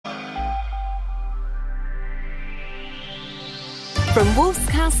From Wolf's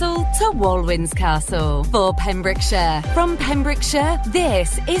Castle to Walwyn's Castle. For Pembrokeshire. From Pembrokeshire,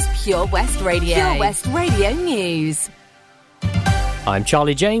 this is Pure West Radio. Pure West Radio News. I'm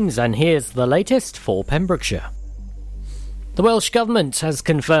Charlie James, and here's the latest for Pembrokeshire. The Welsh Government has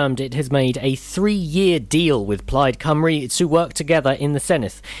confirmed it has made a 3-year deal with Plaid Cymru to work together in the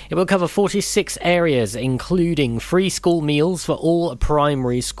Senedd. It will cover 46 areas, including free school meals for all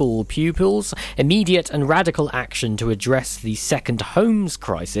primary school pupils, immediate and radical action to address the second homes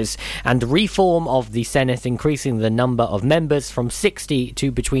crisis, and reform of the Senedd, increasing the number of members from 60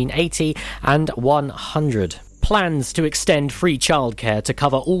 to between 80 and 100. Plans to extend free childcare to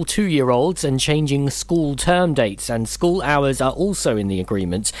cover all 2-year-olds and changing school term dates and school hours are also in the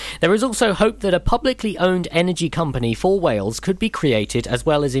agreement. There is also hope that a publicly owned energy company for Wales could be created, as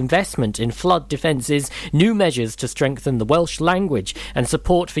well as investment in flood defences, new measures to strengthen the Welsh language and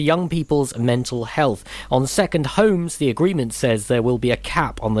support for young people's mental health. On second homes, the agreement says there will be a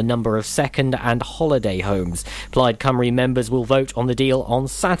cap on the number of second and holiday homes. Plaid Cymru members will vote on the deal on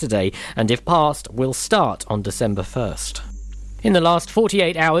Saturday and, if passed, will start on December 1st. In the last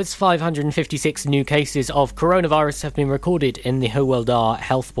 48 hours, 556 new cases of coronavirus have been recorded in the Hywel Dda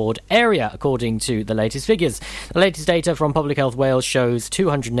Health Board area, according to the latest figures. The latest data from Public Health Wales shows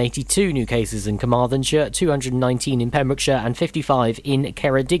 282 new cases in Carmarthenshire, 219 in Pembrokeshire and 55 in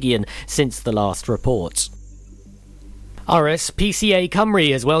Ceredigion since the last report. RSPCA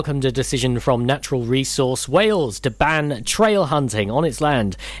Cymru has welcomed a decision from Natural Resource Wales to ban trail hunting on its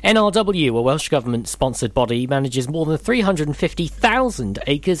land. NRW, a Welsh Government-sponsored body, manages more than 350,000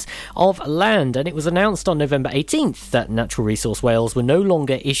 acres of land, and it was announced on November 18th that Natural Resource Wales will no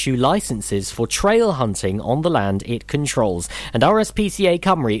longer issue licences for trail hunting on the land it controls, and RSPCA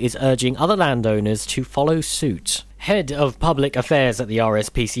Cymru is urging other landowners to follow suit. Head of Public Affairs at the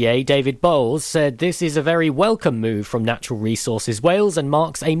RSPCA, David Bowles, said this is a very welcome move from Natural Resources Wales and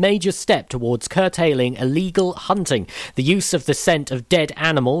marks a major step towards curtailing illegal hunting. The use of the scent of dead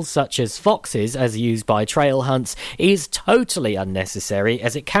animals, such as foxes, as used by trail hunts, is totally unnecessary,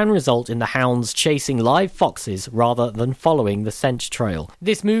 as it can result in the hounds chasing live foxes rather than following the scent trail.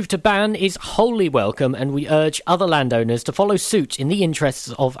 This move to ban is wholly welcome, and we urge other landowners to follow suit in the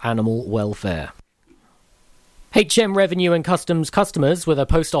interests of animal welfare. HM Revenue and Customs customers with a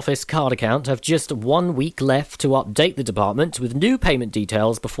post office card account have just 1 week left to update the department with new payment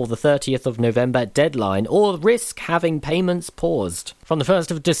details before the 30th of November deadline, or risk having payments paused. From the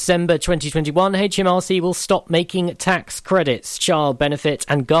 1st of December 2021, HMRC will stop making tax credits, child benefit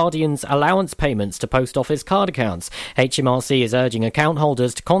and guardians allowance payments to post office card accounts. HMRC is urging account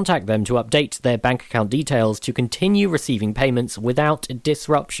holders to contact them to update their bank account details to continue receiving payments without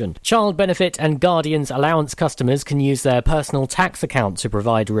disruption. Child benefit and guardians allowance customers can use their personal tax account to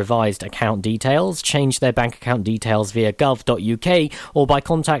provide revised account details, change their bank account details via gov.uk, or by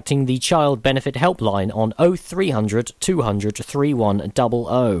contacting the Child Benefit Helpline on 0300 200 3100.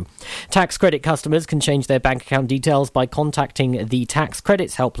 Tax credit customers can change their bank account details by contacting the Tax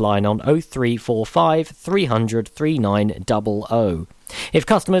Credits Helpline on 0345 300 3900. If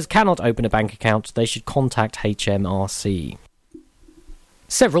customers cannot open a bank account, they should contact HMRC.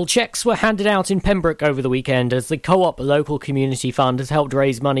 Several cheques were handed out in Pembroke over the weekend as the Co-op Local Community Fund has helped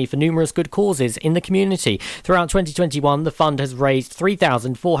raise money for numerous good causes in the community. Throughout 2021, the fund has raised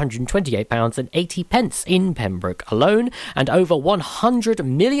 £3,428.80 in Pembroke alone, and over £100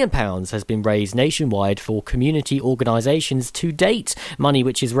 million has been raised nationwide for community organisations to date, money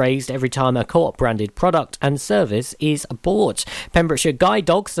which is raised every time a Co-op branded product and service is bought. Pembrokeshire Guide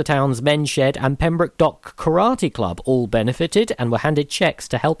Dogs, the town's men's shed and Pembroke Dock Karate Club all benefited and were handed cheques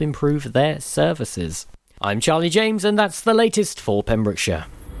to help improve their services. I'm Charlie James, and that's the latest for Pembrokeshire.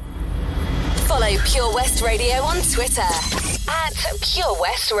 Follow Pure West Radio on Twitter at Pure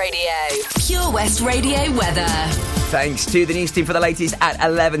West Radio. Pure West Radio weather. Thanks to the news team for the latest at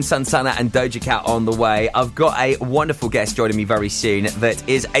 11. Sunsana and Doja Cat on the way. I've got a wonderful guest joining me very soon that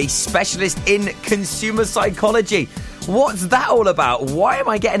is a specialist in consumer psychology. What's that all about? Why am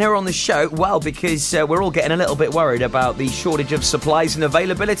I getting her on the show? Well, because we're all getting a little bit worried about the shortage of supplies and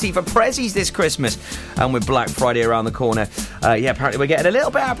availability for prezzies this Christmas. And with Black Friday around the corner, apparently we're getting a little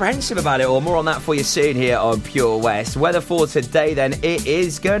bit apprehensive about it all. More on that for you soon here on Pure West. Weather for today, then, it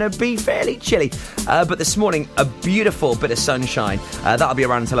is going to be fairly chilly. But this morning, a beautiful bit of sunshine. That'll be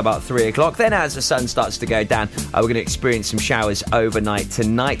around until about 3 o'clock. Then as the sun starts to go down, we're going to experience some showers overnight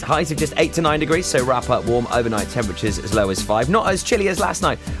tonight. Highs of just 8 to 9 degrees, so wrap up warm. Overnight temperatures as low as 5. Not as chilly as last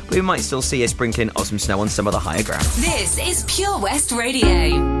night, but we might still see a sprinkling of some snow on some of the higher ground. This is Pure West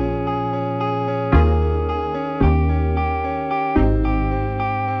Radio.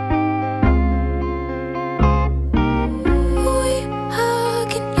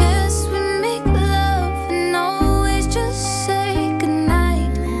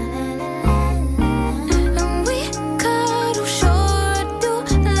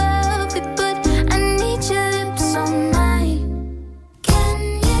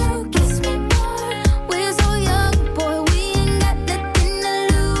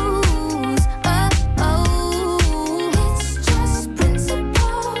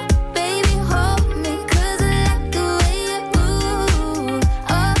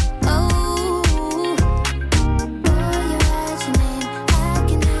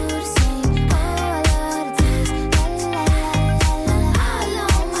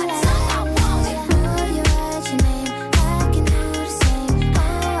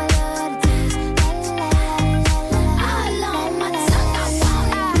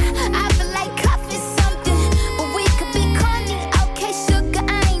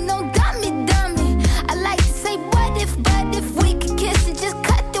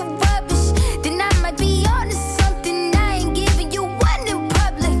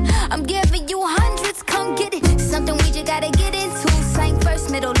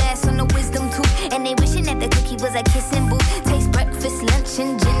 it'll last on the wisdom tooth. And they wishing that the cookie was a kissing booth. Taste breakfast, lunch,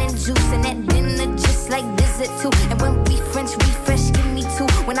 and gin and juice. And that dinner just like dessert too. And when we French refresh, give me two.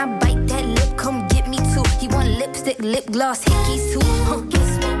 When I bite that lip, come get me two. He want lipstick, lip gloss, hickeys too.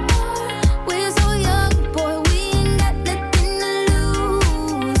 Kiss me more. We're so young, boy, we ain't got nothing to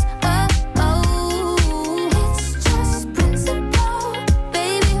lose. Oh, oh, it's just principle.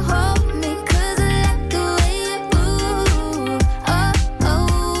 Baby, hold me, 'cause I like the way you move. Oh, oh,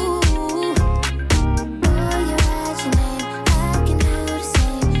 oh, you write your name, I can do the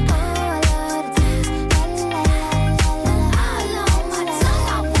same. Oh, I love the taste, la la la la la. All on my tongue,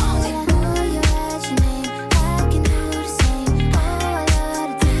 I want it. Oh, you write your name, I can do the same. Oh, I love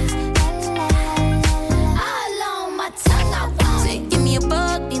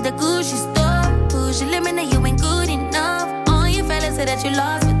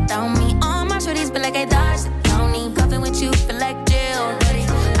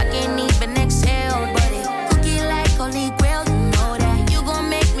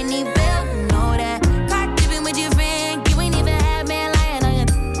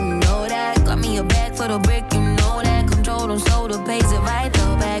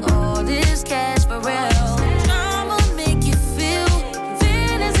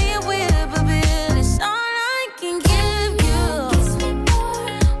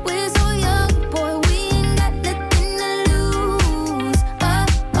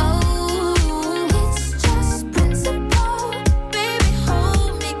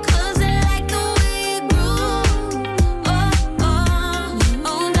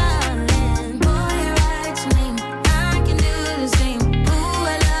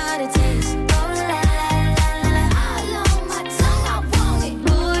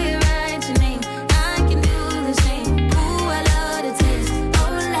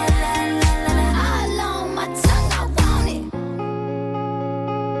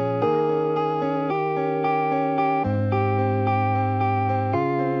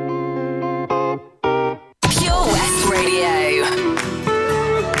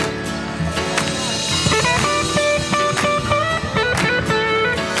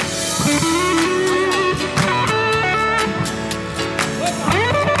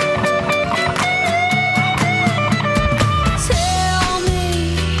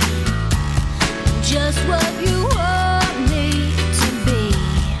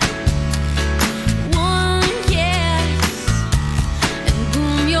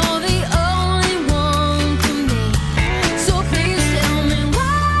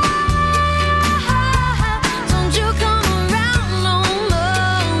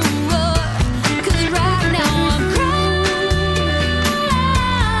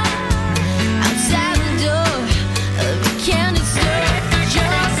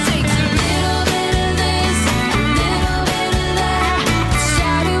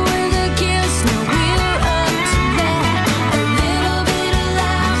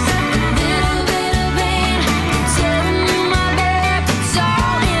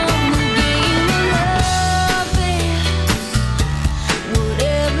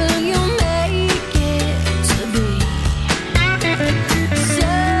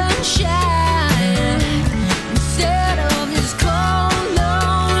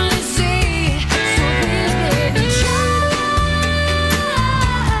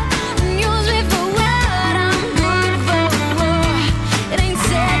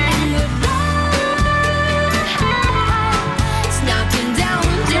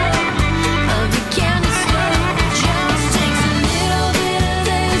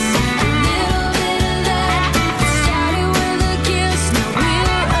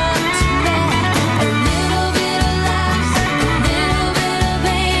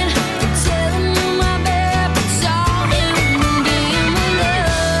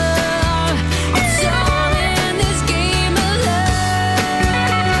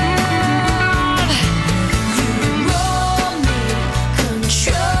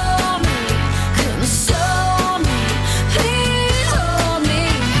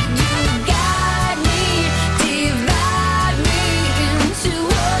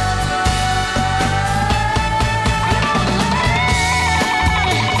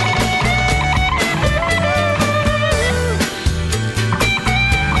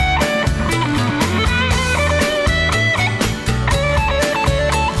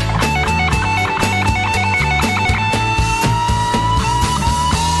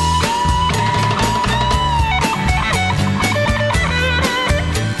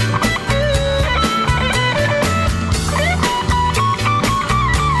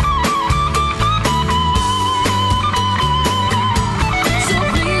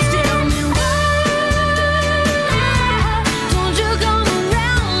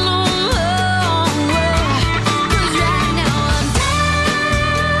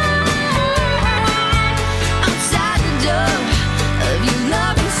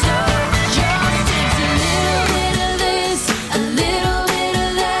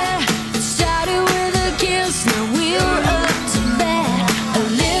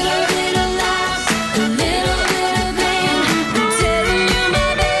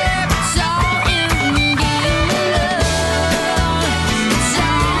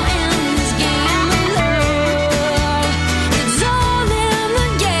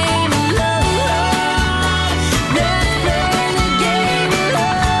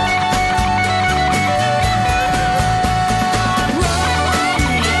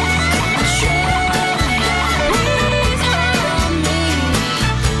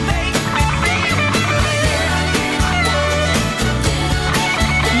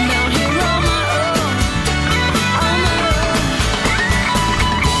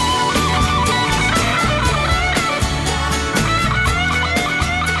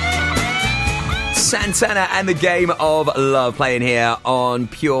Santana and the Game of Love playing here on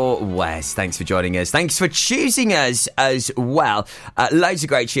Pure West. Thanks for joining us. Thanks for choosing us as well. Loads of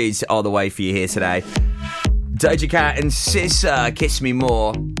great tunes all the way for you here today. Doja Cat and Sissa, Kiss Me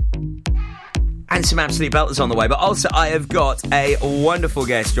More. And some absolute belters on the way. But also I have got a wonderful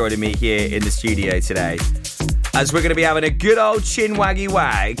guest joining me here in the studio today, as we're going to be having a good old chin waggy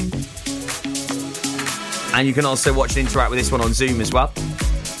wag. And you can also watch and interact with this one on Zoom as well,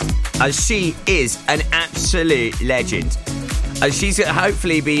 as she is an absolute legend. As she's going to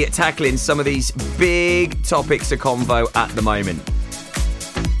hopefully be tackling some of these big topics of convo at the moment.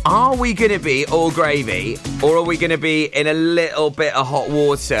 Are we going to be all gravy, or are we going to be in a little bit of hot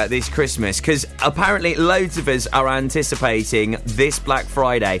water this Christmas? Because apparently loads of us are anticipating this Black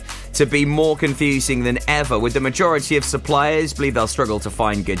Friday to be more confusing than ever, with the majority of suppliers believe they'll struggle to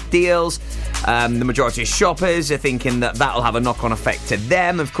find good deals. The majority of shoppers are thinking that that'll have a knock-on effect to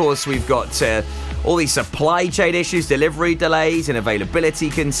them. Of course, we've got all these supply chain issues, delivery delays and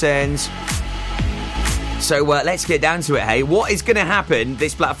availability concerns. So let's get down to it, hey. What is going to happen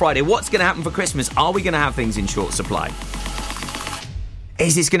this Black Friday? What's going to happen for Christmas? Are we going to have things in short supply?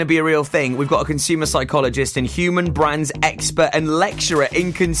 Is this going to be a real thing? We've got a consumer psychologist and human brands expert and lecturer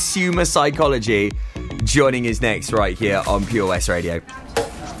in consumer psychology joining us next right here on Pure West Radio.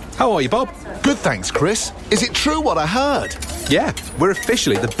 How are you, Bob? Good, thanks, Chris. Is it true what I heard? Yeah, we're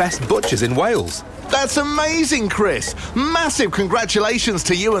officially the best butchers in Wales. That's amazing, Chris. Massive congratulations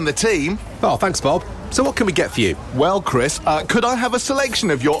to you and the team. Oh, thanks, Bob. So what can we get for you? Well, Chris, could I have a selection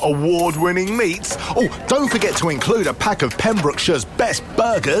of your award-winning meats? Oh, don't forget to include a pack of Pembrokeshire's best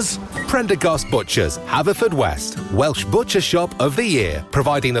burgers. Prendergast Butchers, Haverfordwest, Welsh Butcher Shop of the Year,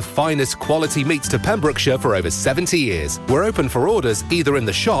 providing the finest quality meats to Pembrokeshire for over 70 years. We're open for orders either in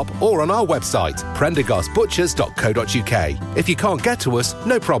the shop or on our website, prendergastbutchers.co.uk. If you can't get to us,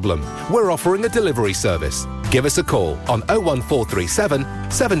 no problem. We're offering a delivery service. Give us a call on 01437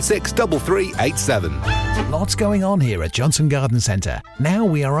 763387. Lots going on here at Johnson Garden Centre. Now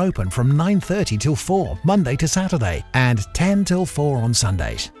we are open from 9:30 till 4, Monday to Saturday, and 10 till 4 on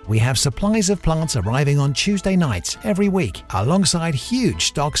Sundays. We have supplies of plants arriving on Tuesday nights every week, alongside huge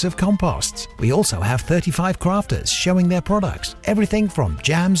stocks of composts. We also have 35 crafters showing their products, everything from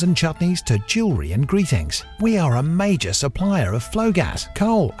jams and chutneys to jewellery and greetings. We are a major supplier of flow gas,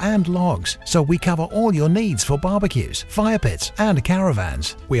 coal and logs, so we cover all your needs for barbecues, fire pits and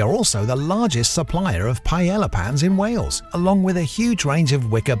caravans. We are also the largest supplier of paella pans in Wales, along with a huge range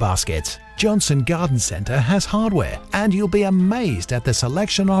of wicker baskets. Johnson Garden Centre has hardware, and you'll be amazed at the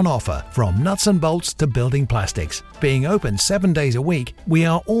selection on offer, from nuts and bolts to building plastics. Being open 7 days a week, we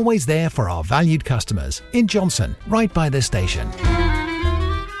are always there for our valued customers. In Johnson, right by the station.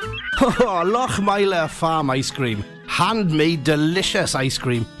 Oh, Lochmeyler Farm Ice Cream. Handmade delicious ice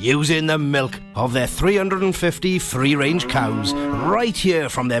cream using the milk of their 350 free-range cows right here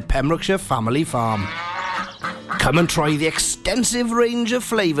from their Pembrokeshire family farm. Come and try the extensive range of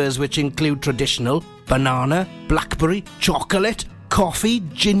flavours which include traditional, banana, blackberry, chocolate, coffee,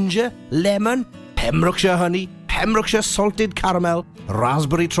 ginger, lemon, Pembrokeshire honey, Pembrokeshire salted caramel,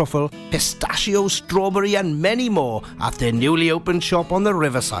 raspberry truffle, pistachio, strawberry and many more at their newly opened shop on the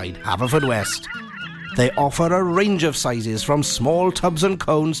Riverside, Haverfordwest. They offer a range of sizes from small tubs and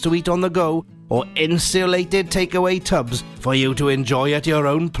cones to eat on the go or insulated takeaway tubs for you to enjoy at your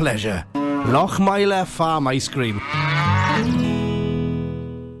own pleasure. Lochmeyler Farm Ice Cream.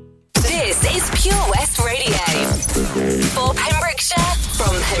 This is Pure West Radio. For Pembrokeshire,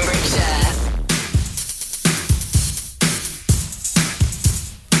 from Pembrokeshire.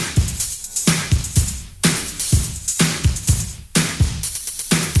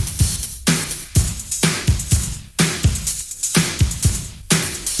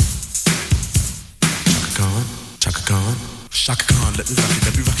 Shaka Khan, let me rock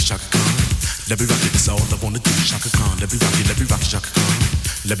it, Shaka Khan. Let me rock it, that's all I wanna do. Shaka Khan, let me rock it, Shaka Khan.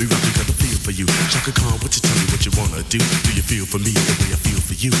 Let me rock it, got a feel for you. Shaka Khan, what you tell me what you wanna do? Do you feel for me the way I feel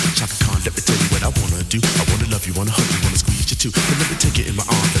for you? Shaka Khan, let me tell you what I wanna do. I wanna love you, wanna hug you, wanna squeeze you too. But let me take it in my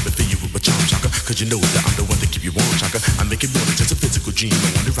arms, let me feel you with my charm, Shaka. Cause you know that I'm the one to keep you warm, Shaka. I make it more than just a physical dream.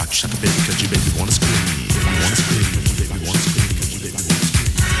 I wanna rock you, Shaka, baby, cause you make me wanna scream. You make me wanna scream, you make me wanna scream.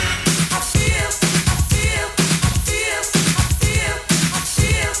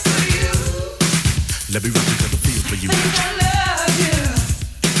 Let me rock it, cause I feel for you. I love you.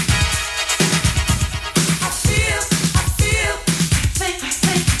 I feel, think, I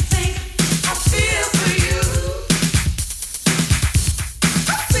feel for you.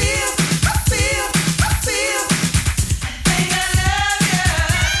 I feel, think I love you.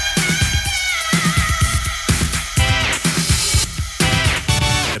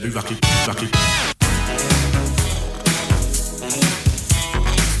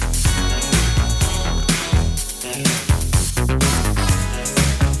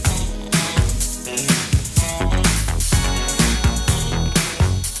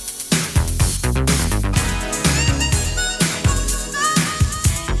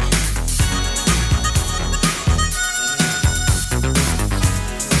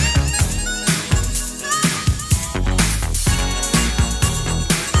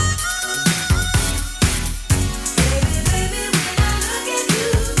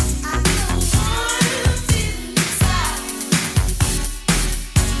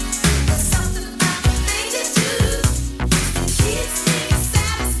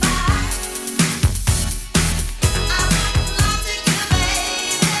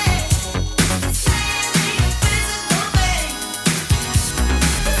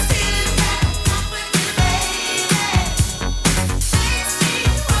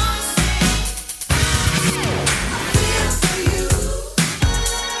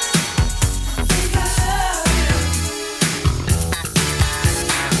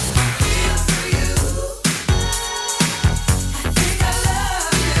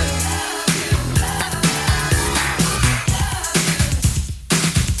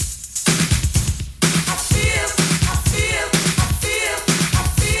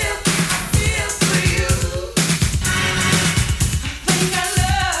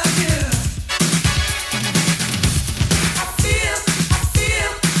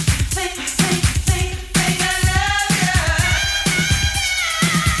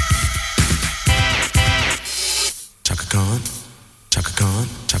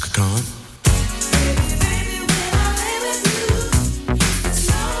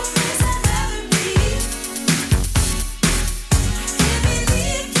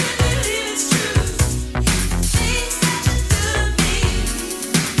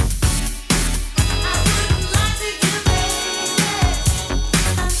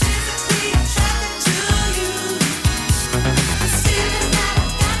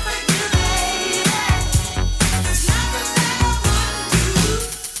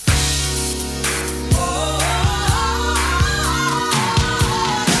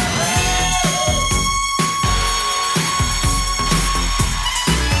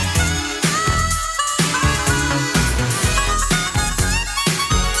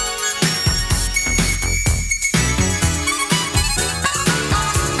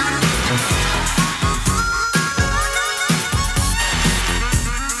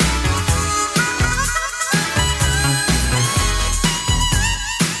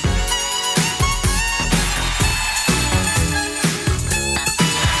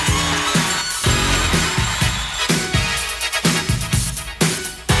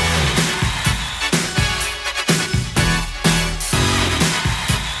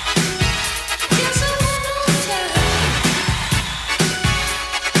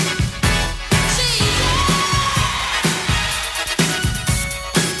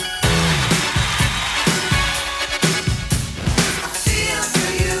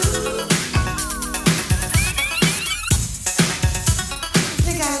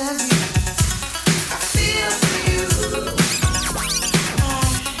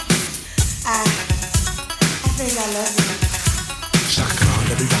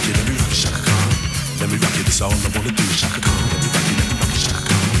 me rock you, Shaka Khan. Let me rock you, that's all I wanna do, Shaka Khan. Let me rock you, Shaka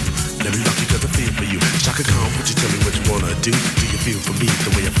Khan. Let me rock you 'cause I feel for you, Shaka Khan. Would you tell me what you wanna do? Do you feel for me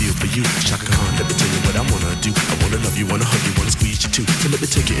the way I feel for you, Shaka Khan? Let me tell you what I wanna do. I wanna love you, wanna hug you, wanna squeeze you too. So let me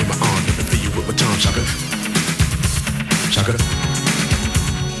take you in my arm, let me feel you with my charm, Shaka. Shaka.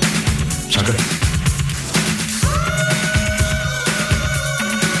 Shaka.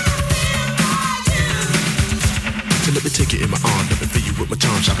 Let me take you in my arm, let me feel you with my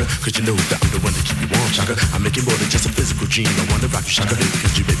charm, Shaka. 'Cause you know that I'm the one to keep you warm, Shaka. I make it more than just a physical dream. I wanna rock you, Shaka, baby,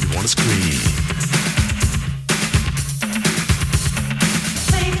 'cause you make me wanna scream.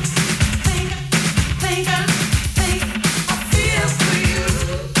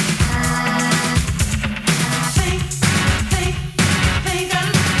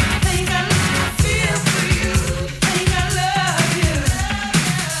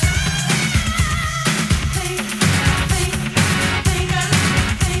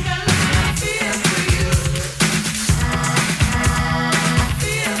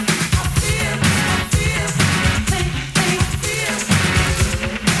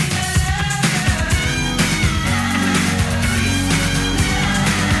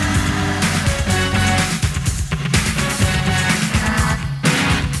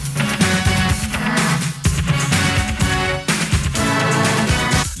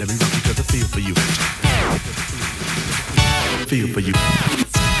 Feel for you.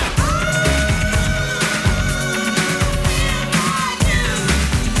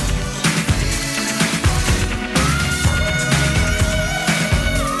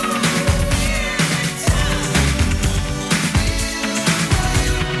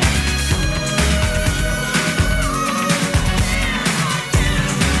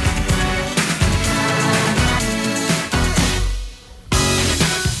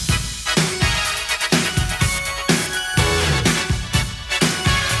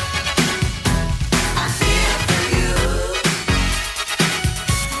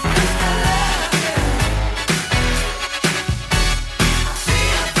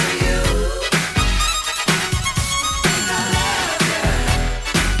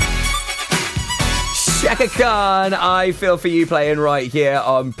 Khan, I Feel For You, playing right here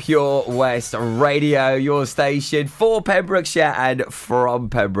on Pure West Radio, your station for Pembrokeshire and from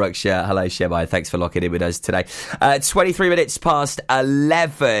Pembrokeshire. Hello, Shemai. Thanks for locking in with us today. 23 minutes past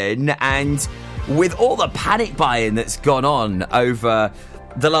 11, and with all the panic buying that's gone on over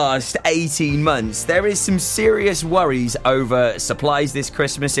the last 18 months, there is some serious worries over supplies this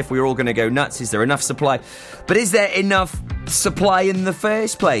Christmas. If we're all going to go nuts, is there enough supply? But is there enough supply in the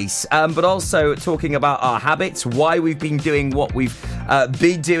first place? But also talking about our habits, why we've been doing what we've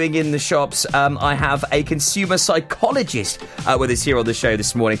been doing in the shops. I have a consumer psychologist with us here on the show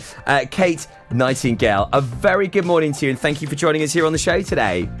this morning, Kate Nightingale. A very good morning to you, and thank you for joining us here on the show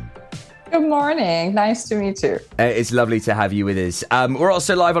today. Good morning. Nice to meet you. It's lovely to have you with us. We're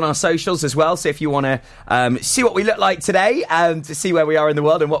also live on our socials as well, so if you want to see what we look like today, to see where we are in the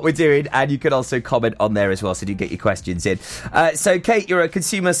world and what we're doing, and you could also comment on there as well, so do get your questions in. So, Kate, you're a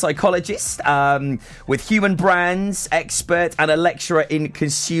consumer psychologist with Human Brands expert and a lecturer in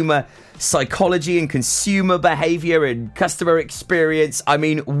consumer psychology and consumer behaviour and customer experience. I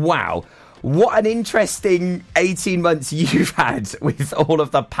mean, wow. What an interesting 18 months you've had with all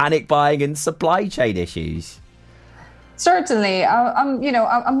of the panic buying and supply chain issues. Certainly,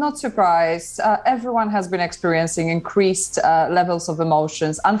 I'm not surprised. Everyone has been experiencing increased levels of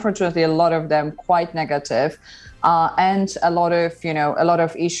emotions. Unfortunately, a lot of them quite negative, and a lot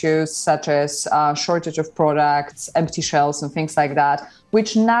of issues such as shortage of products, empty shelves, and things like that,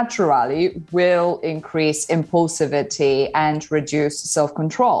 which naturally will increase impulsivity and reduce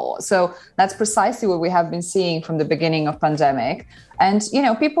self-control. So that's precisely what we have been seeing from the beginning of pandemic. And,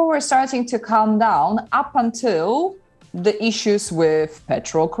 people were starting to calm down up until the issues with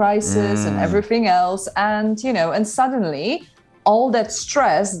petrol crisis and everything else. And, and suddenly all that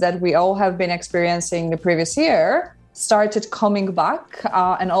stress that we all have been experiencing the previous year started coming back,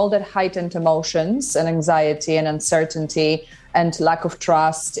 and all that heightened emotions and anxiety and uncertainty and lack of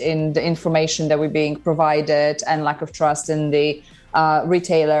trust in the information that we're being provided, and lack of trust in the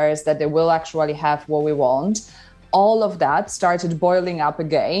retailers that they will actually have what we want. All of that started boiling up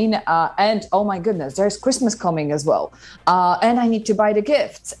again. And oh my goodness, there's Christmas coming as well. And I need to buy the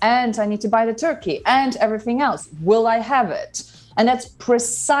gifts, and I need to buy the turkey and everything else. Will I have it? And that's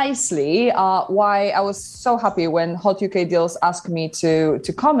precisely why I was so happy when Hot UK Deals asked me to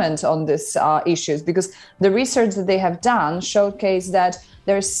comment on these issues, because the research that they have done showcased that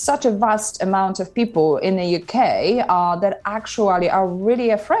there's such a vast amount of people in the UK that actually are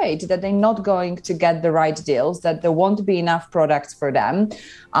really afraid that they're not going to get the right deals, that there won't be enough products for them,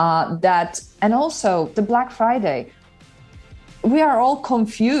 and also the Black Friday. We are all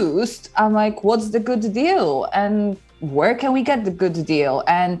confused. I'm like, what's the good deal? And where can we get the good deal?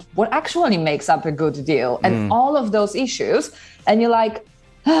 And what actually makes up a good deal? And all of those issues. And you're like,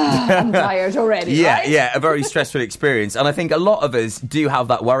 I'm tired already, right? Yeah, a very stressful experience. And I think a lot of us do have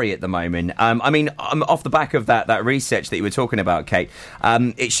that worry at the moment. Off the back of that research that you were talking about, Kate,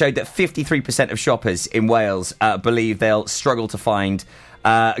 it showed that 53% of shoppers in Wales believe they'll struggle to find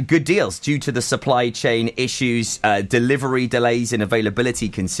good deals due to the supply chain issues, delivery delays and availability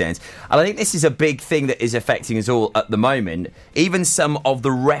concerns. And I think this is a big thing that is affecting us all at the moment. Even some of the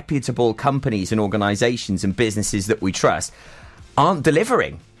reputable companies and organisations and businesses that we trust aren't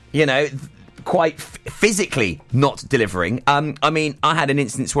delivering, quite physically not delivering. I had an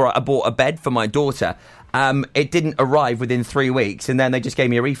instance where I bought a bed for my daughter. It didn't arrive within 3 weeks, and then they just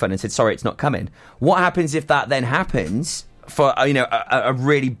gave me a refund and said, sorry, it's not coming. What happens if that then happens for a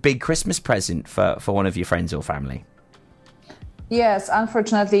really big Christmas present for one of your friends or family? Yes,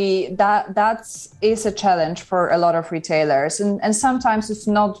 unfortunately, that is a challenge for a lot of retailers. And sometimes it's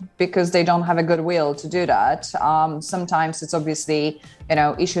not because they don't have a goodwill to do that. Sometimes it's obviously,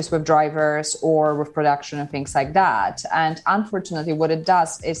 issues with drivers or with production and things like that. And unfortunately, what it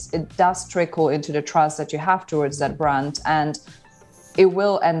does is it does trickle into the trust that you have towards that brand. And it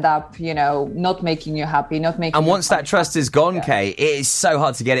will end up, not making you happy, not making. And once that trust is gone, Kate, it is so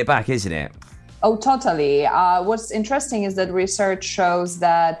hard to get it back, isn't it? Oh, totally. What's interesting is that research shows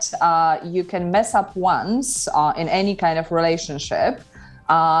that you can mess up once in any kind of relationship,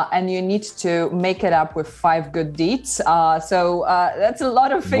 and you need to make it up with 5 good deeds. So that's a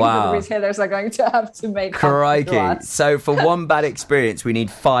lot of things that retailers are going to have to make Crikey. up to us. So for one bad experience, we need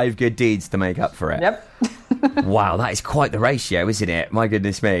 5 good deeds to make up for it. Yep. Wow, that is quite the ratio, isn't it? My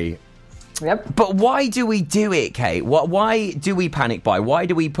goodness me. Yep. But why do we do it, Kate? Why do we panic buy? Why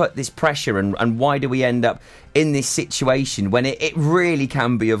do we put this pressure and why do we end up in this situation when it really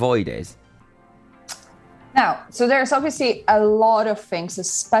can be avoided? Now, so there's obviously a lot of things,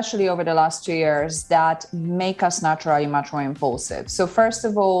 especially over the last 2 years, that make us naturally much more impulsive. So first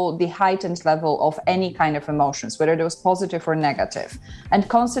of all, the heightened level of any kind of emotions, whether it was positive or negative. And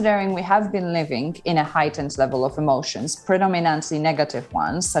considering we have been living in a heightened level of emotions, predominantly negative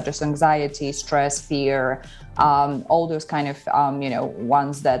ones, such as anxiety, stress, fear, all those kind of,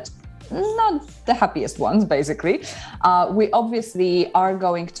 ones that not the happiest ones, basically. We obviously are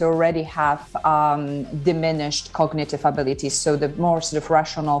going to already have diminished cognitive abilities, so the more sort of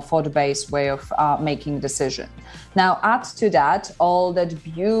rational, thought-based way of making decision. Now, add to that all that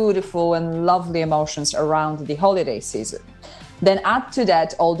beautiful and lovely emotions around the holiday season. Then add to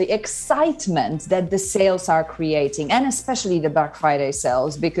that all the excitement that the sales are creating, and especially the Black Friday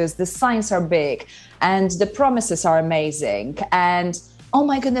sales, because the signs are big and the promises are amazing. And oh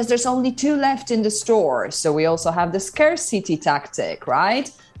my goodness, there's only 2 left in the store. So we also have the scarcity tactic,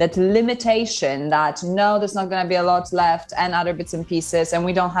 right? That limitation that, no, there's not going to be a lot left and other bits and pieces. And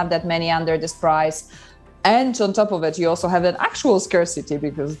we don't have that many under this price. And on top of it, you also have an actual scarcity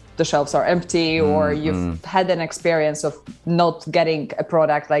because the shelves are empty or you've had an experience of not getting a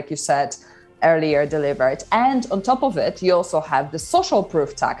product, like you said earlier, delivered. And on top of it, you also have the social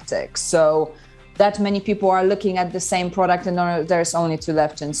proof tactic. So that many people are looking at the same product and there's only 2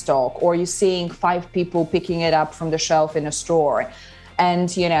 left in stock, or you're seeing 5 people picking it up from the shelf in a store.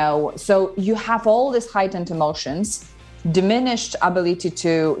 And, so you have all these heightened emotions, diminished ability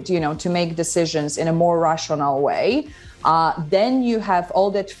to make decisions in a more rational way. Then you have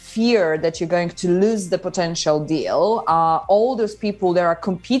all that fear that you're going to lose the potential deal. All those people that are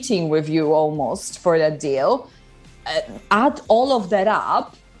competing with you almost for that deal. Add all of that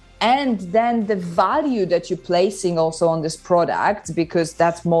up. And then the value that you're placing also on this product, because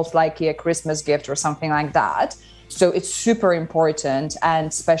that's most likely a Christmas gift or something like that. So it's super important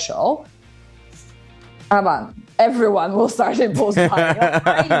and special. Everyone will start impulse buying.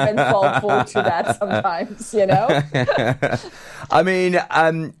 I even fall for to that sometimes,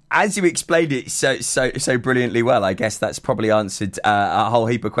 As you explained it so brilliantly well, I guess that's probably answered a whole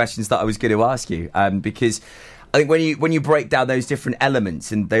heap of questions that I was going to ask you. Because I think when you break down those different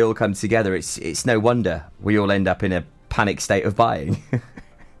elements and they all come together, it's no wonder we all end up in a panic state of buying.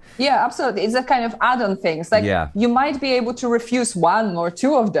 Yeah, absolutely. It's a kind of add-on things. You might be able to refuse 1 or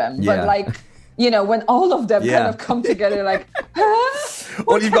 2 of them, but when all of them kind of come together, like,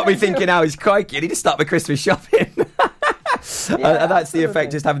 all you've got me thinking now is, crikey, I need to start my Christmas shopping. And that's the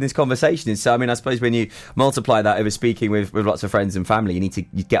effect just having this conversation. So, I mean, I suppose when you multiply that over speaking with lots of friends and family,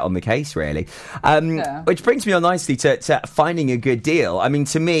 you get on the case, really. Which brings me on nicely to finding a good deal. I mean,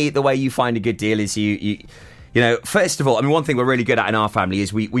 to me, the way you find a good deal is you first of all, I mean, one thing we're really good at in our family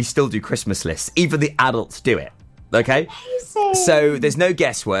is we still do Christmas lists. Even the adults do it. Okay? Amazing. So there's no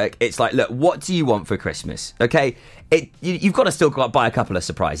guesswork. It's like, look, what do you want for Christmas? Okay? You've got to still buy a couple of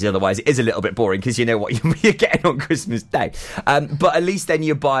surprises. Otherwise, it is a little bit boring because you know what you're getting on Christmas Day. But at least then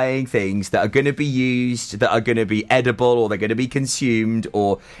you're buying things that are going to be used, that are going to be edible, or they're going to be consumed,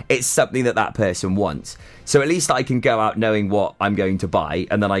 or it's something that person wants. So at least I can go out knowing what I'm going to buy,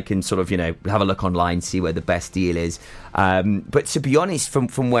 and then I can sort of, have a look online, see where the best deal is. But to be honest,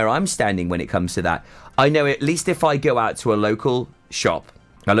 from where I'm standing when it comes to that, I know at least if I go out to a local shop,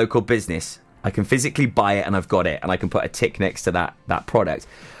 a local business, I can physically buy it and I've got it, and I can put a tick next to that product.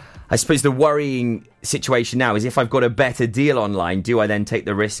 I suppose the worrying situation now is if I've got a better deal online, do I then take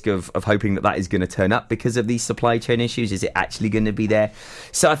the risk of hoping that is going to turn up because of these supply chain issues? Is it actually going to be there?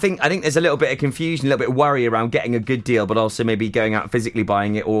 So I think there's a little bit of confusion, a little bit of worry around getting a good deal, but also maybe going out physically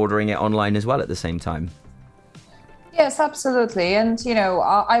buying it or ordering it online as well at the same time. Yes, absolutely. And,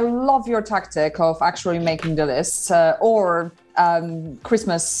 I love your tactic of actually making the list or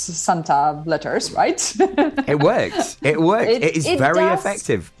Christmas Santa letters, right? It works. It is very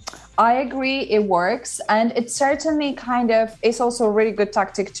effective. I agree, it works. And it certainly is also a really good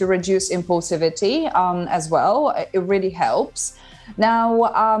tactic to reduce impulsivity as well. It really helps.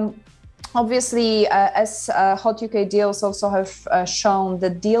 Now, obviously, as Hot UK deals also have shown, the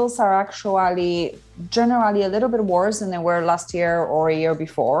deals are actually generally a little bit worse than they were last year or a year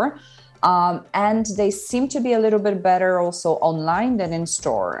before. And they seem to be a little bit better also online than in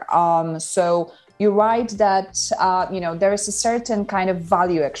store. So you're right that, there is a certain kind of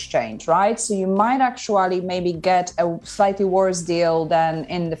value exchange, right? So you might actually maybe get a slightly worse deal than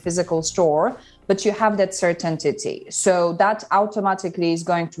in the physical store, but you have that certainty. So that automatically is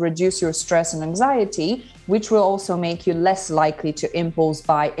going to reduce your stress and anxiety, which will also make you less likely to impulse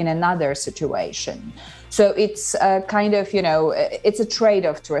buy in another situation. So it's it's a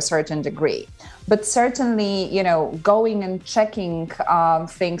trade-off to a certain degree. But certainly, going and checking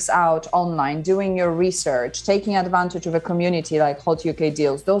things out online, doing your research, taking advantage of a community like Hot UK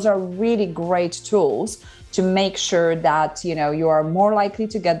Deals, those are really great tools to make sure that, you are more likely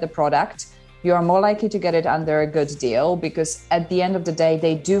to get the product. You are more likely to get it under a good deal because at the end of the day,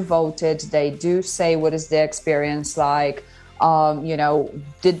 they do vote it. They do say what is the experience like.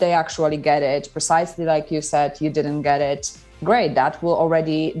 Did they actually get it? Precisely like you said, you didn't get it. Great, that will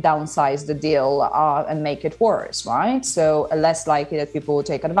already downsize the deal and make it worse, right? So less likely that people will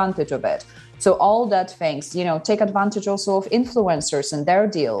take advantage of it. So all that things, take advantage also of influencers and their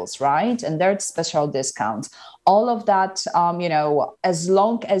deals, right? And their special discounts. All of that, as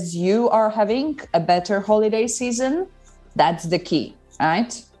long as you are having a better holiday season, that's the key,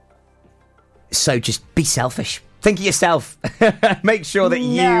 right? So just be selfish. Think of yourself. Make sure that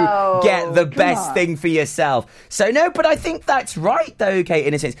you get the best thing for yourself. So no, but I think that's right though, Kate,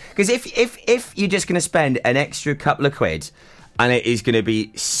 in a sense. Because if you're just going to spend an extra couple of quid and it is going to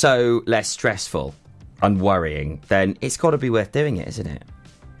be so less stressful and worrying, then it's got to be worth doing it, isn't it?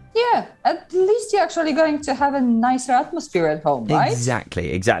 Yeah, at least you're actually going to have a nicer atmosphere at home, right?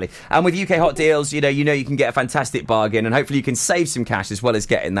 Exactly. And with UK Hot Deals, you can get a fantastic bargain, and hopefully you can save some cash as well as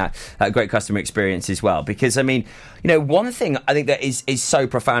getting that great customer experience as well. Because, I mean, one thing I think that is so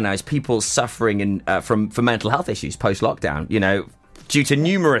profound now is people suffering from mental health issues post-lockdown, due to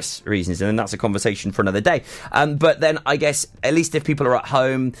numerous reasons, and then that's a conversation for another day. But then I guess at least if people are at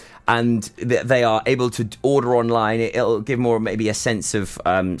home and they are able to order online, it'll give more maybe a sense of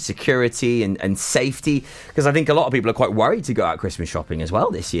security and safety, because I think a lot of people are quite worried to go out Christmas shopping as well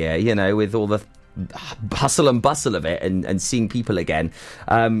this year, with all the hustle and bustle of it and seeing people again.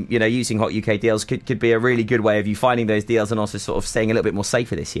 Using Hot UK Deals could be a really good way of you finding those deals and also sort of staying a little bit more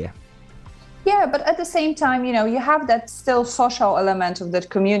safer this year. Yeah, but at the same time, you have that still social element of that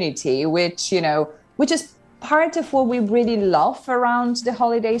community, which is part of what we really love around the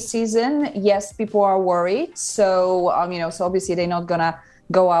holiday season. Yes, people are worried. So, so obviously they're not going to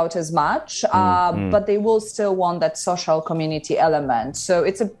go out as much, but they will still want that social community element. So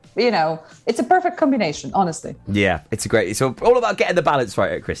it's a perfect combination, honestly. Yeah, it's all about getting the balance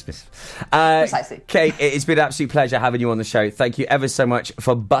right at Christmas. Precisely. Kate, it's been an absolute pleasure having you on the show. Thank you ever so much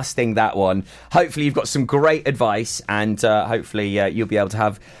for busting that one. Hopefully you've got some great advice, and hopefully you'll be able to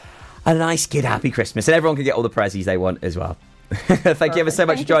have a nice, good, happy Christmas, and everyone can get all the prezzies they want as well. Thank you ever so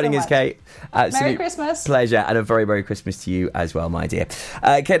much for joining us, Kate. Absolute Merry Christmas. Pleasure, and a very, Merry Christmas to you as well, my dear.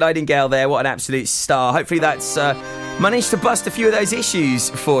 Kate Nightingale there, what an absolute star. Hopefully that's managed to bust a few of those issues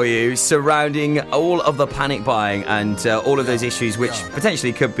for you surrounding all of the panic buying and all of those issues which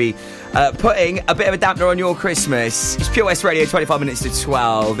potentially could be putting a bit of a dampener on your Christmas. It's Pure West Radio, 25 minutes to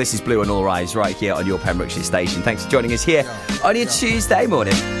 12. This is Blue and All Rise right here on your Pembrokeshire station. Thanks for joining us here on your Tuesday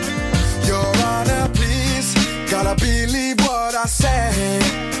morning. Your Honor, please, gotta believe what I say.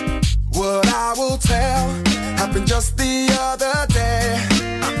 What I will tell happened just the other day.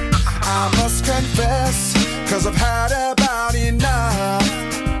 I must confess, 'cause I've had about enough.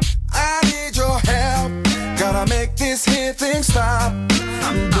 I need your help, gotta make this here thing stop.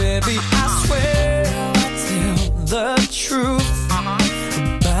 Baby, I swear I'll tell the truth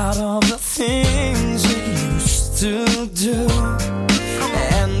about all the things you used to do.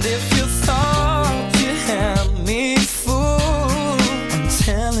 And if you thought you had me fooled, I'm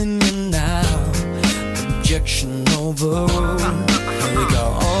telling you now, objection overruled. Here we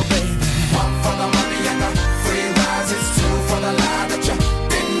go, oh baby. One for the money and the free rise, it's two for the lie that you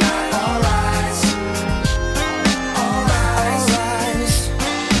deny. All rise, all rise,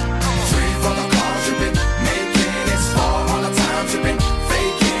 three for the calls you've been making, it's four all the times you've been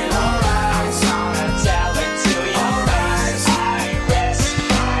faking. All rise, I'll tell it to you. All rise, I rest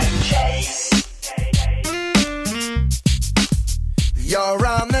my case. You're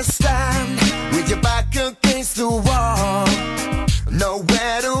on the stand with your back against the wall,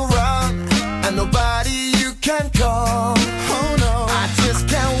 nowhere to run and nobody you can call. Oh no, I just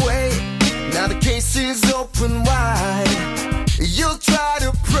can't wait. Now the case is open wide. You'll try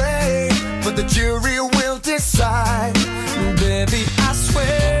to pray, but the jury will decide. Baby, I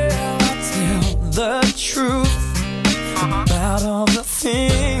swear I'll tell the truth about all the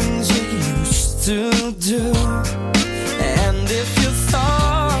things you used to do. And if you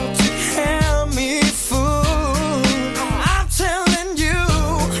thought you had me fooled, I'm telling you,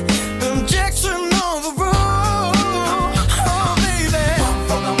 objection overruled. Oh baby, one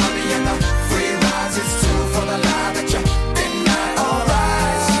for the money and the free rise, it's two for the lie that you deny. All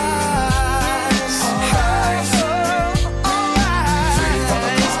rise, all rise, all rise, three for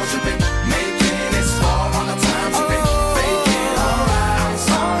the calls you've been making, it's four on the times you've been faking. All rise,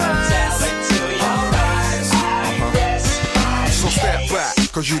 tell it to you. All rise, so step back,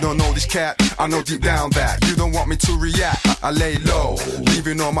 'cause you don't know this cat. I know deep down that you don't want me to react. I lay low,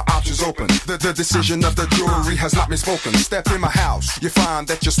 leaving all my options open. The decision of the jury has not been spoken. Step in my house, you find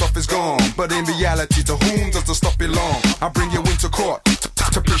that your stuff is gone. But in reality, to whom does the stuff belong? I bring you into court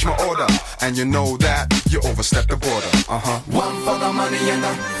to preach my order, and you know that you overstepped the border. One for the money and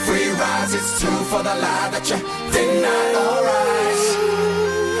the free rise, it's two for the lie that you deny. All rise,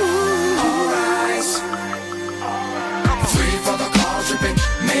 all rise, three for the calls you've been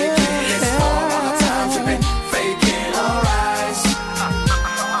making, it's four all the times you've been faking. All rise,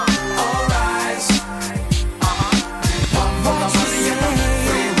 all rise, one for the money and the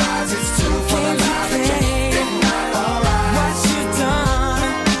free rise, it's two for the lie that you deny. All rise, what you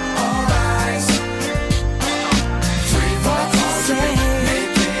done? All rise, three for the calls you've been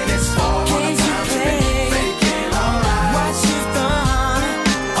making, it's four all the times you've been faking. All rise, what you done?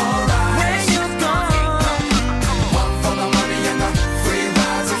 All rise, where you gone? One for the money and the free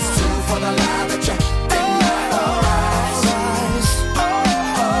rise, it's two for the lie that you deny. All rise, all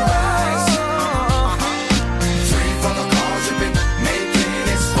rise, three for the calls you've been making,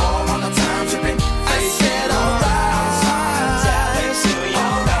 it's four all the times you've been faking. I said all rise, tell it to you.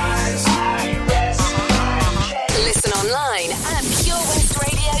 All rise, I rest my case. Listen online at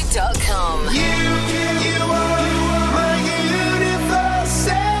purewestradio.com. You are my universe,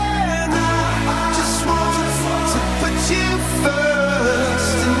 and I just want to put you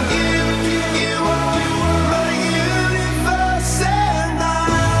first. And you are my universe, and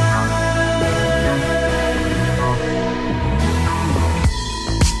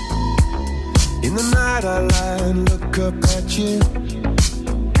in the night I lie and look up at you.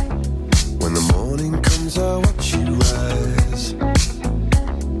 When the morning comes I watch you rise.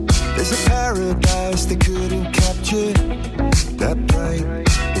 There's a paradise they couldn't capture, that bright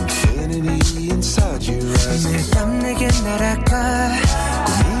infinity inside your eyes. 매일 밤 내게 날아가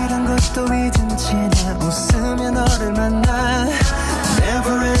꿈이란 것도 잊은 채 나 웃으며 너를 만나.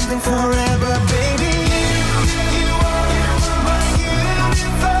 Never ending forever baby. You are my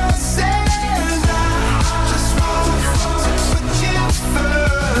universe, and I just want to put you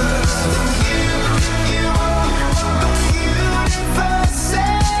first. You are my universe,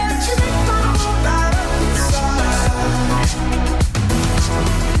 and you make my whole light up inside.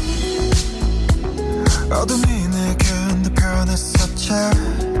 어둠이 내겐 the paradise.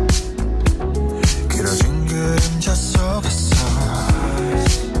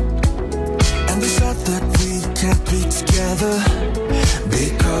 together.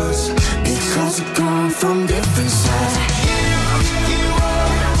 Because we've come from different sides. You are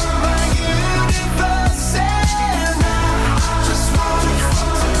my universe, and I just want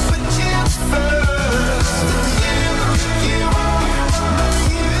to put you first. You are my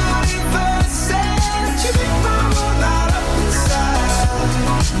universe, and you make my world light up inside.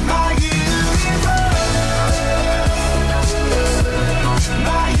 My universe,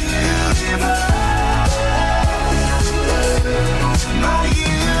 my universe.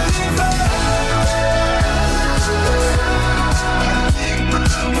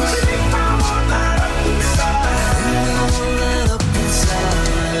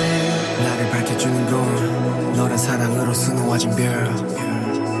 나를 밝혀주는 건 너란 사랑으로 수놓아진 별.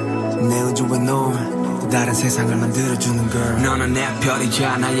 내 우주에 넌 다른 세상을 만들어주는 걸. 너는 내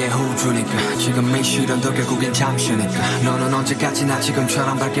별이자 나의 호주니까 지금의 시련도 결국엔 잠시니까. 너는 언제까지나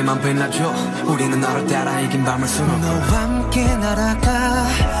지금처럼 밝게만 빛나줘. 우리는 너를 따라 이긴 밤을 수놓고 너와 함께 날아가.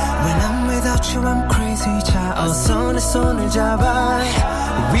 When I'm without you I'm crazy. 자 어서 내 손을 잡아.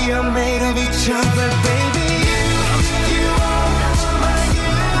 We are made of each other baby. You are my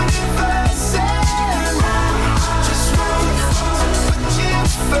universe, and I just want to put you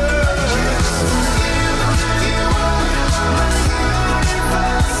first. You are my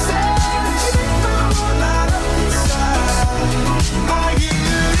universe, and you make my world light up inside. My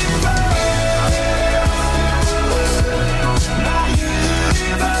universe, my universe.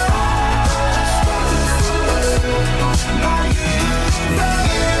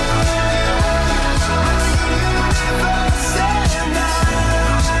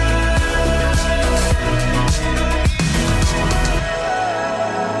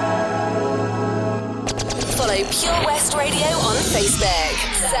 Follow Pure West Radio on Facebook.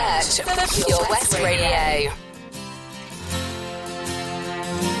 Search for Pure West Radio.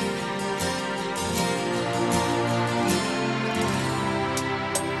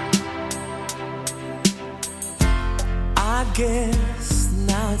 I guess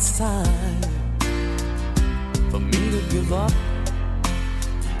now it's time for me to give up.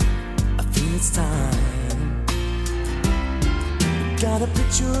 I feel it's time. Got a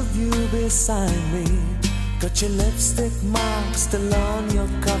picture of you beside me. Got your lipstick mark still on your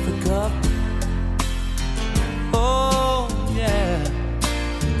coffee cup. Oh yeah.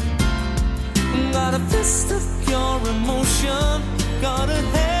 Got a fist of pure emotion. Got a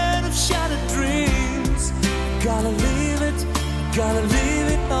head of shattered dreams. Gotta leave it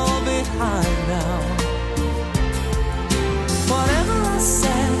all behind now. Whatever I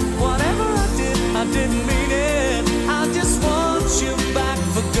said, whatever I didn't mean it. I just want you back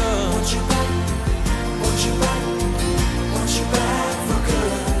for good. Want you back, want you back, want you back for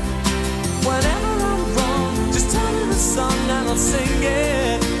good. Whenever I'm wrong, just tell me the song and I'll sing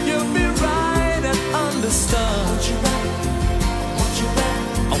it. You'll be right and understood. Want you back, want you back,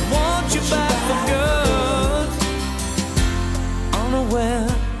 I want you back for good. Unaware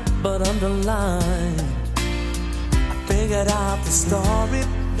but underlined, I figured out the story.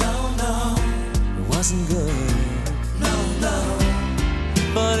 No, it wasn't good. No,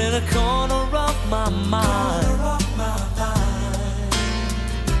 but in a corner of my mind,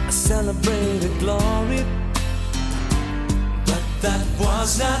 I celebrated glory. But that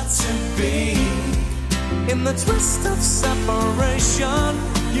was not to be. In the twist of separation,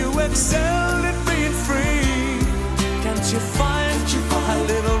 you excelled at being free. Can't you find a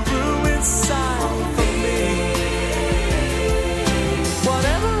little room inside for me?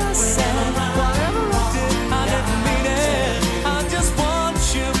 Whatever I said, whatever I didn't mean it. I just want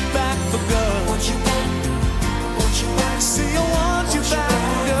you back for good. Want you back, want you back. See, I want you back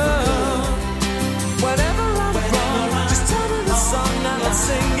for good. Whenever I'm wrong, just tell me the song and I'll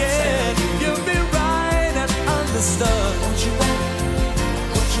sing it. You'll be right and understood. Want you back,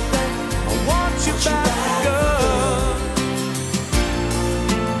 want you back. I want you back for good.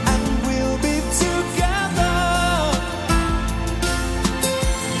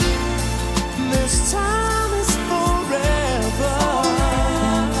 Time is forever.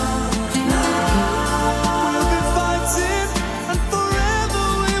 We'll be fighting, and forever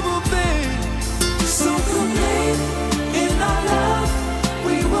we will be. So complete in our love,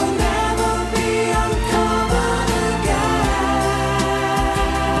 we will never be uncovered again.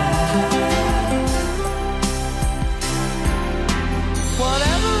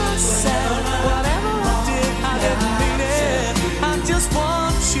 Whatever I said, whatever I didn't mean it. I just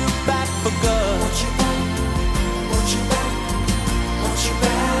want you back for good.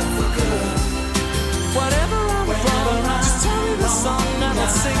 Whatever I'm wrong, just tell me the song and I'll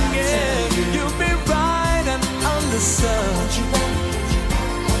sing it. You'll be right and understood.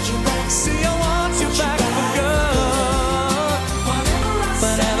 See, I want you back for good.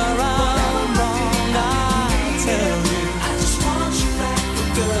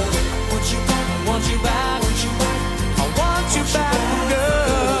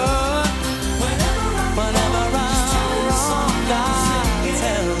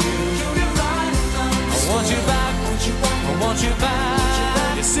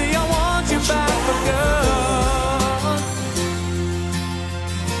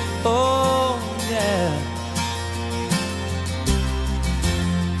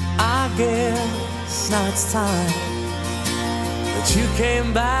 now it's time that you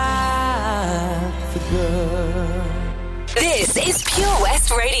came back for good. This is Pure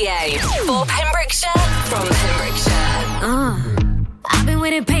West Radio for Pembrokeshire, from Pembrokeshire. I've been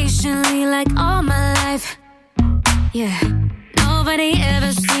waiting patiently like all my life. Yeah, nobody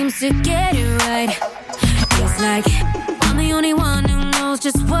ever seems to get it right. It's like I'm the only one who knows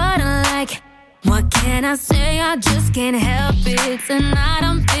just what I like. What can I say? I just can't help it. Tonight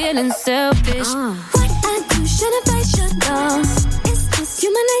I'm feeling selfish. What I do, should I should know? It's just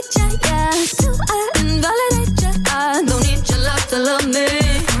human nature, yeah. Do I invalidate you? I don't need your love to love me.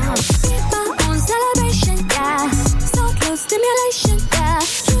 Be my own celebration, yeah. So close stimulation, yeah.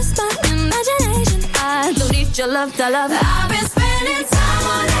 Use my imagination. I don't need your love to love me. I've been spending time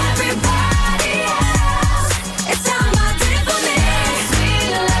on everybody else. It's time I did it for me. Sweet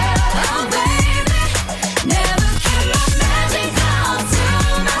love, oh baby. Never kept my magic all to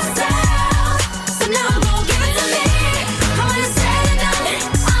myself. So now I'm gonna give it to me. I wanna say it now.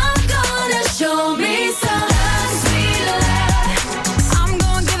 I'm gonna show me some love, sweet love. I'm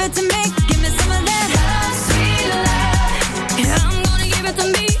gonna give it to me. Give me some of that love, sweet love. Yeah, I'm gonna give it to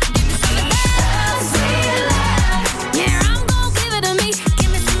me. Give me some of that love, sweet love. Yeah, I'm gonna give it to me.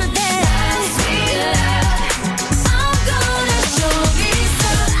 Give me some of that love, sweet love. I'm gonna show me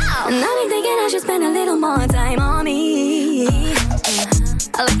some. And I've been thinking I should spend a little more time on me.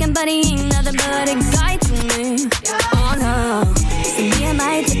 Looking buddy ain't nothing but a guide to me. Oh no, see me and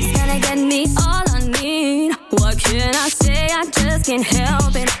my tips gonna get me all I need. What can I say? I just can't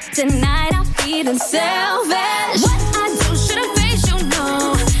help it. Tonight I'm feeling selfish. What I do, should I face you?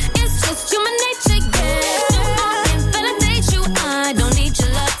 No, it's just human nature, yeah. Do I invalidate you? I don't need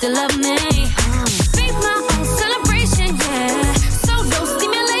your love to love me. Be my own celebration, yeah. So no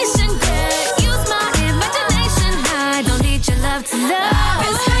stimulation, yeah. Use my imagination. I don't need your love to love. I've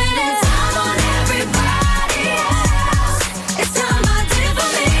been spending time on everybody else. It's time I did it for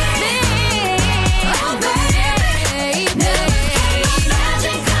me. Oh baby, never kept my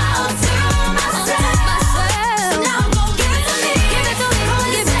magic all to myself. So now I'm gonna give it to me. Give it to me,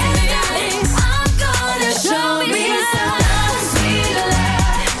 give it to me. I'm gonna show me some love, sweet love.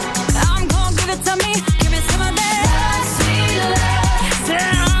 I'm gonna give it to me. Give me some of that love, sweet love.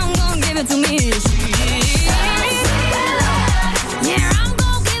 Yeah, I'm gonna give it to me. Yeah, I'm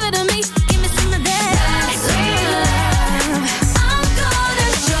gonna give it to me. Give me some of that sweet love. I'm gonna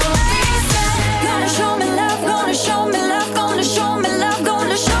show me some. Gonna show me love. Gonna show me love. Gonna show me love.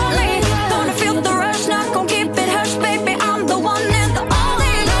 Gonna show me. Gonna feel the rush. Not gonna keep it hush, baby. I'm the one and the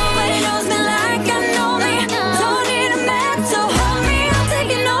only. Nobody knows me like I know me. Don't need a man to hold me. I'm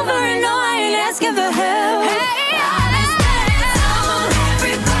taking over and no, I ain't asking for help. I've been spending time on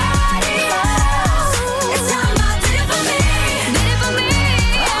everybody else. It's time I did it for me. Did it for me.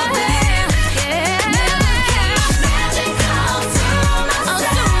 Oh baby, yeah. Never kept my magic all to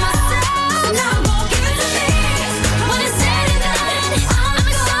myself. So now I'm gonna give it to me. When it's said and done, I'm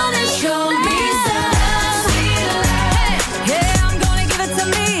gonna show me some love, sweet love. Yeah, I'm gonna give it to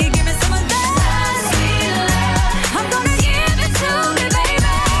me. Give me some of that sweet love. I'm gonna give it to me,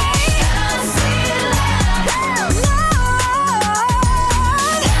 baby. Sweet love, love,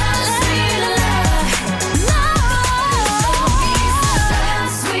 sweet love,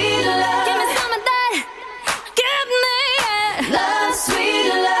 sweet love. Give me some of that. Give me love, sweet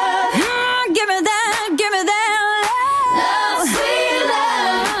love. Give me that. Give me that love, sweet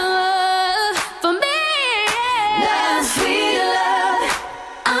love. For me, love, sweet love.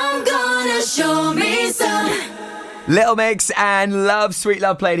 I'm gonna show me some. Little Mix and Love, Sweet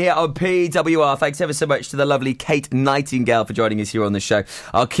Love played here on PWR. Thanks ever so much to the lovely Kate Nightingale for joining us here on the show.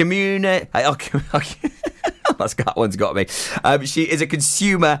 That one's got me. She is a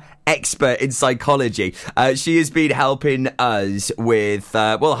consumer expert in psychology. She has been helping us with,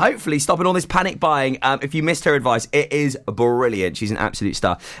 hopefully stopping all this panic buying. If you missed her advice, it is brilliant. She's an absolute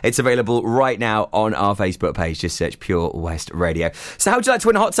star. It's available right now on our Facebook page. Just search Pure West Radio. So how would you like to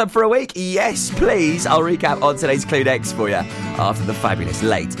win a hot tub for a week? Yes, please. I'll recap on today's Clue Next for you after the fabulous,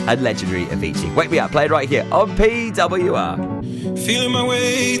 late and legendary Avicii. Wake Me Up, played right here on PWR. Feeling my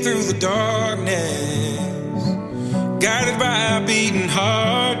way through the darkness, guided by a beating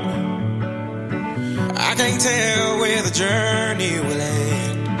heart. I can't tell where the journey will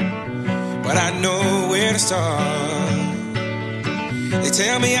end, but I know where to start. They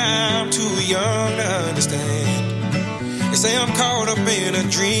tell me I'm too young to understand. They say I'm caught up in a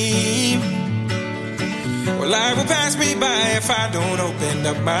dream. Well, life will pass me by if I don't open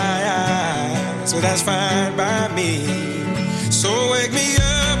up my eyes. So that's fine by me. So wake me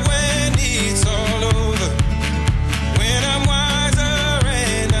up when it's all over, when I'm wiser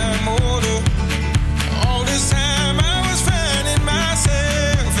and I'm older.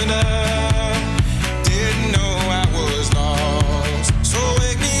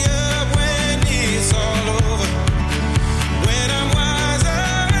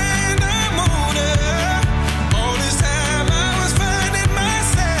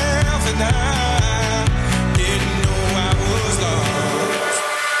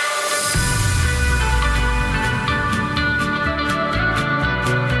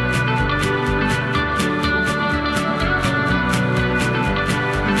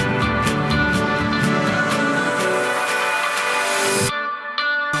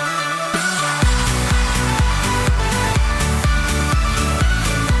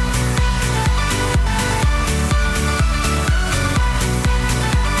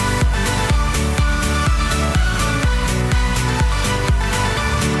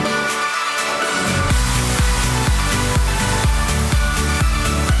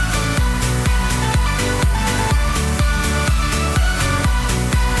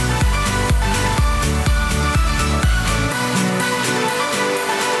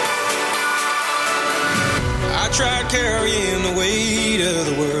 carrying the weight of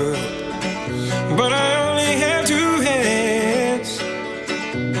the world. But I only have 2 hands.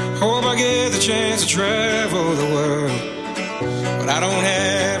 Hope I get the chance to travel the world, but I don't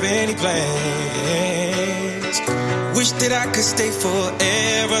have any plans. Wish that I could stay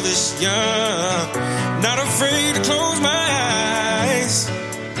forever this young, not afraid to close my eyes.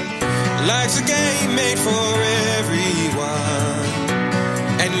 Life's a game made for everyone,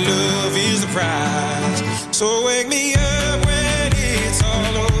 and love is the prize. So wake me up when it's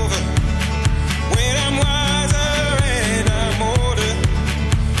all over, when I'm wiser and I'm older.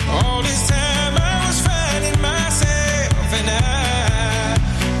 All this time I was finding myself, and I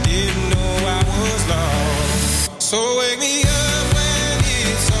didn't know I was lost. So wake me up when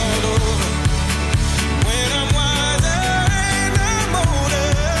it's all over, when I'm wiser and I'm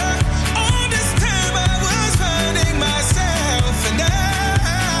older. All this time I was finding myself, and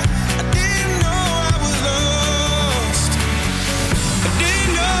I didn't know I was lost. I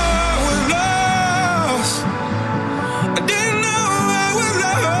didn't know I was lost. I didn't know I was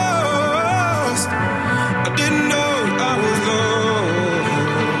lost. I didn't know I was lost.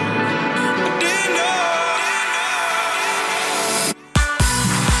 I didn't know.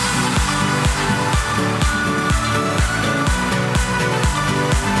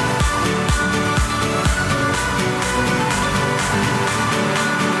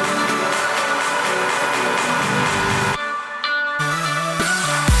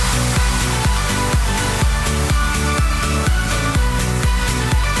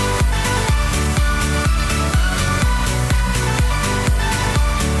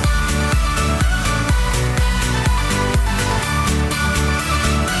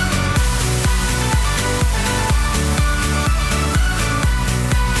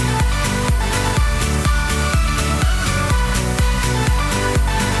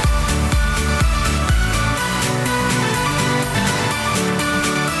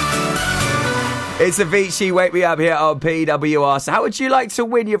 It's Avicii, Wake Me Up here on PWR. So how would you like to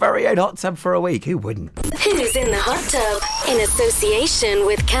win your very own hot tub for a week? Who wouldn't? Who's in the hot tub? In association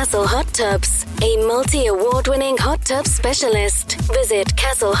with Castle Hot Tubs, a multi-award-winning hot tub specialist. Visit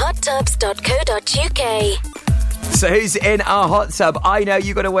castlehot.co.uk. So who's in our hot tub? I know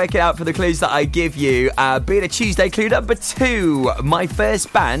you've got to work it out for the clues that I give you. Being a Tuesday, clue number 2. My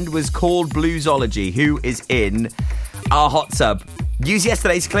first band was called Bluesology. Who is in our hot tub? Use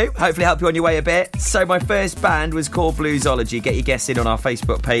yesterday's clue, hopefully help you on your way a bit. So my first band was called Bluesology. Get your guess in on our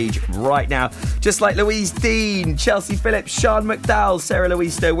Facebook page right now. Just like Louise Dean, Chelsea Phillips, Sean McDowell, Sarah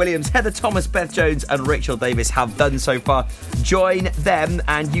Louise Stowe-Williams, Heather Thomas, Beth Jones and Rachel Davis have done so far. Join them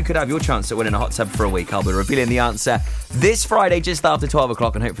and you could have your chance at winning a hot tub for a week. I'll be revealing the answer this Friday just after 12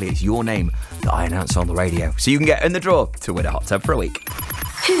 o'clock and hopefully it's your name that I announce on the radio. So you can get in the draw to win a hot tub for a week.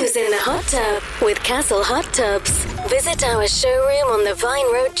 Who's in the hot tub with Castle Hot Tubs? Visit our showroom on the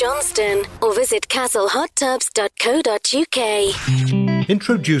Vine Road, Johnston, or visit castlehottubs.co.uk.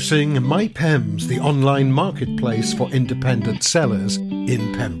 Introducing MyPems, the online marketplace for independent sellers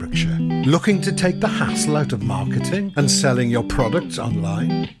in Pembrokeshire. Looking to take the hassle out of marketing and selling your products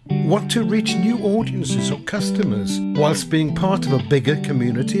online? Want to reach new audiences or customers whilst being part of a bigger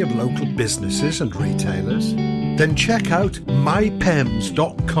community of local businesses and retailers? Then check out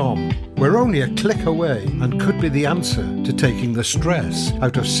mypems.com. We're only a click away and could be the answer to taking the stress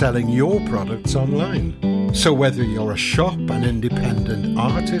out of selling your products online. So whether you're a shop, an independent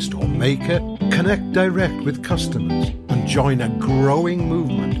artist or maker, connect direct with customers and join a growing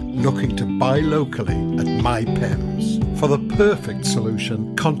movement looking to buy locally at MyPems. For the perfect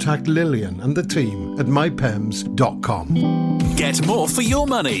solution, contact Lillian and the team at mypems.com. Get more for your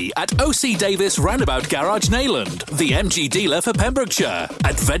money at OC Davis Roundabout Garage Neyland, the MG dealer for Pembrokeshire.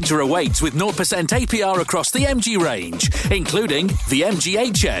 Adventure awaits with 0% APR across the MG range, including the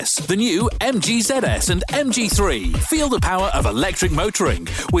MG HS, the new MG ZS and MG3. Feel the power of electric motoring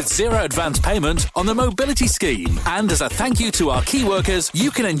with zero advance payment on the mobility scheme. And as a thank you to our key workers, you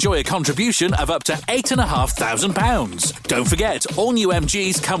can enjoy a contribution of up to £8,500. Don't forget, all new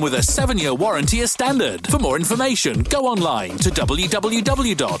MGs come with a 7-year warranty as standard. For more information, go online to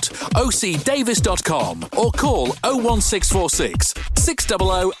www.ocdavis.com or call 01646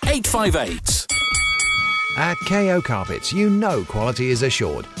 600 858. At KO Carpets, you know quality is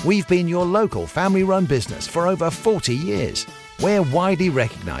assured. We've been your local family-run business for over 40 years. We're widely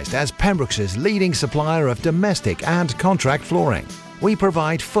recognised as Pembrokeshire's leading supplier of domestic and contract flooring. We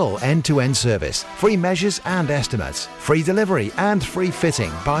provide full end-to-end service, free measures and estimates, free delivery and free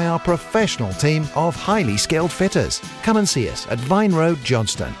fitting by our professional team of highly skilled fitters. Come and see us at Vine Road,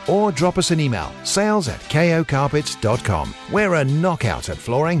 Johnston, or drop us an email, sales@kocarpets.com. We're a knockout at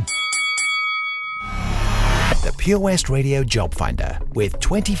flooring. The Pure West Radio Job Finder with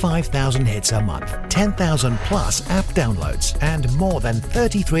 25,000 hits a month, 10,000 plus app downloads, and more than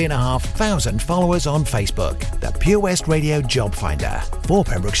 33,500 followers on Facebook. The Pure West Radio Job Finder. For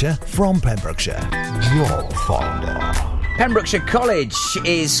Pembrokeshire, from Pembrokeshire. Job Finder. Pembrokeshire College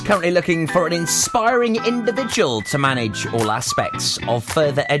is currently looking for an inspiring individual to manage all aspects of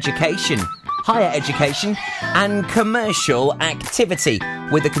further education, higher education and commercial activity,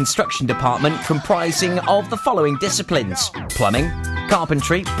 with the construction department comprising of the following disciplines: plumbing,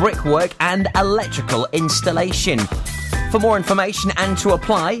 carpentry, brickwork and electrical installation. For more information and to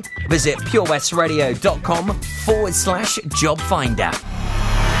apply, visit purewestradio.com/job finder.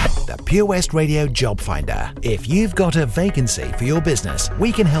 The Pure West Radio Job Finder. If you've got a vacancy for your business,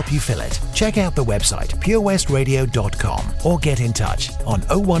 we can help you fill it. Check out the website purewestradio.com or get in touch on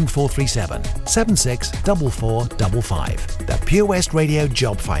 01437 764455. The Pure West Radio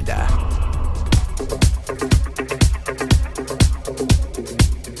Job Finder.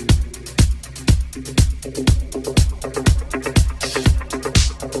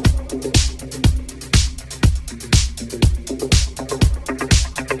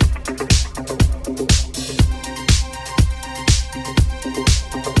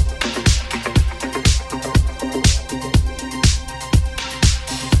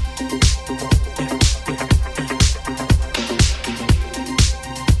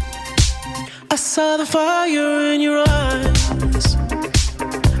 I saw the fire in your eyes.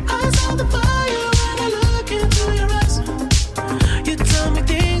 I saw the fire when I look into your eyes. You tell me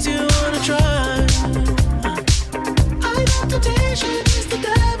things you wanna try. I know temptation is the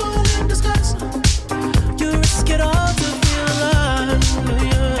devil in disguise. You risk it all to feel alive.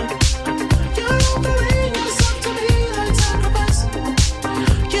 Yeah. You're offering yourself to me like sacrifice.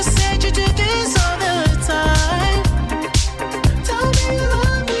 You said you do this all the time. Tell me you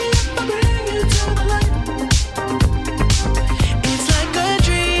love me if I bring you to the light. It's like a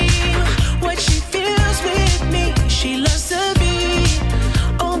dream what she feels with me. She loves to be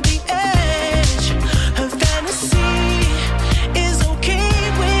on the edge. Her fantasy is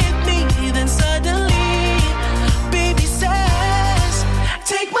okay with me. Then suddenly, baby says,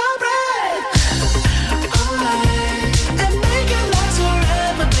 take my breath away and make it last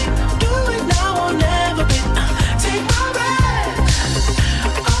forever, babe. Do it now or never, babe. Take my breath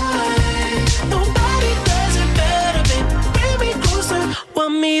away. Nobody does it better, babe. Bring me closer.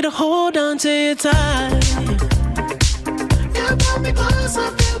 Want me to hold on to you tight. You brought me close, I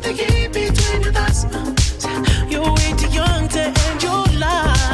feel the heat.